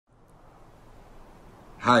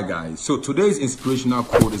Hi guys, so today's inspirational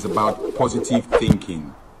quote is about positive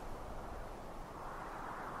thinking.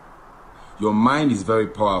 Your mind is very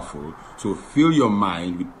powerful, so fill your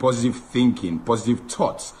mind with positive thinking, positive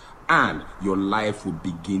thoughts, and your life will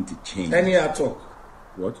begin to change. Any talk.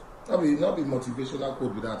 What? Not be motivational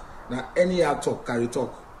quote with that. Now any talk, carry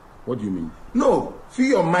talk. What do you mean? No, fill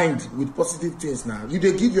your mind with positive things now. You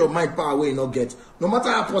dey give your mind power where you not get. No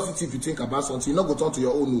matter how positive you think about something, you not go turn to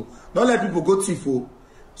your own. No. Don't let people go thief.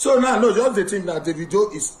 So now, no, just the thing that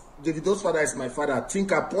Davido's father is my father.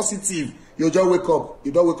 Think are positive. You just wake up.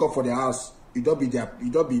 You don't wake up for their house. You don't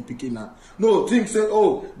be picking now. No, think say,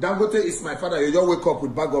 oh, Dangote is my father. You just wake up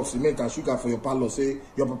with bag of cement and sugar for your parlor. Say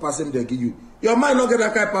your papa same they give you. Your mind not get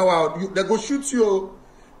that kind of power. They go shoot you.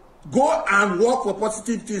 Go and work for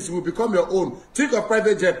positive things. It will become your own. Think of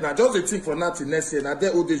private jet now. Just a think for nothing next year. Now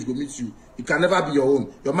their old age go meet you. It can never be your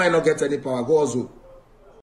own. Your mind not get any power. Go also.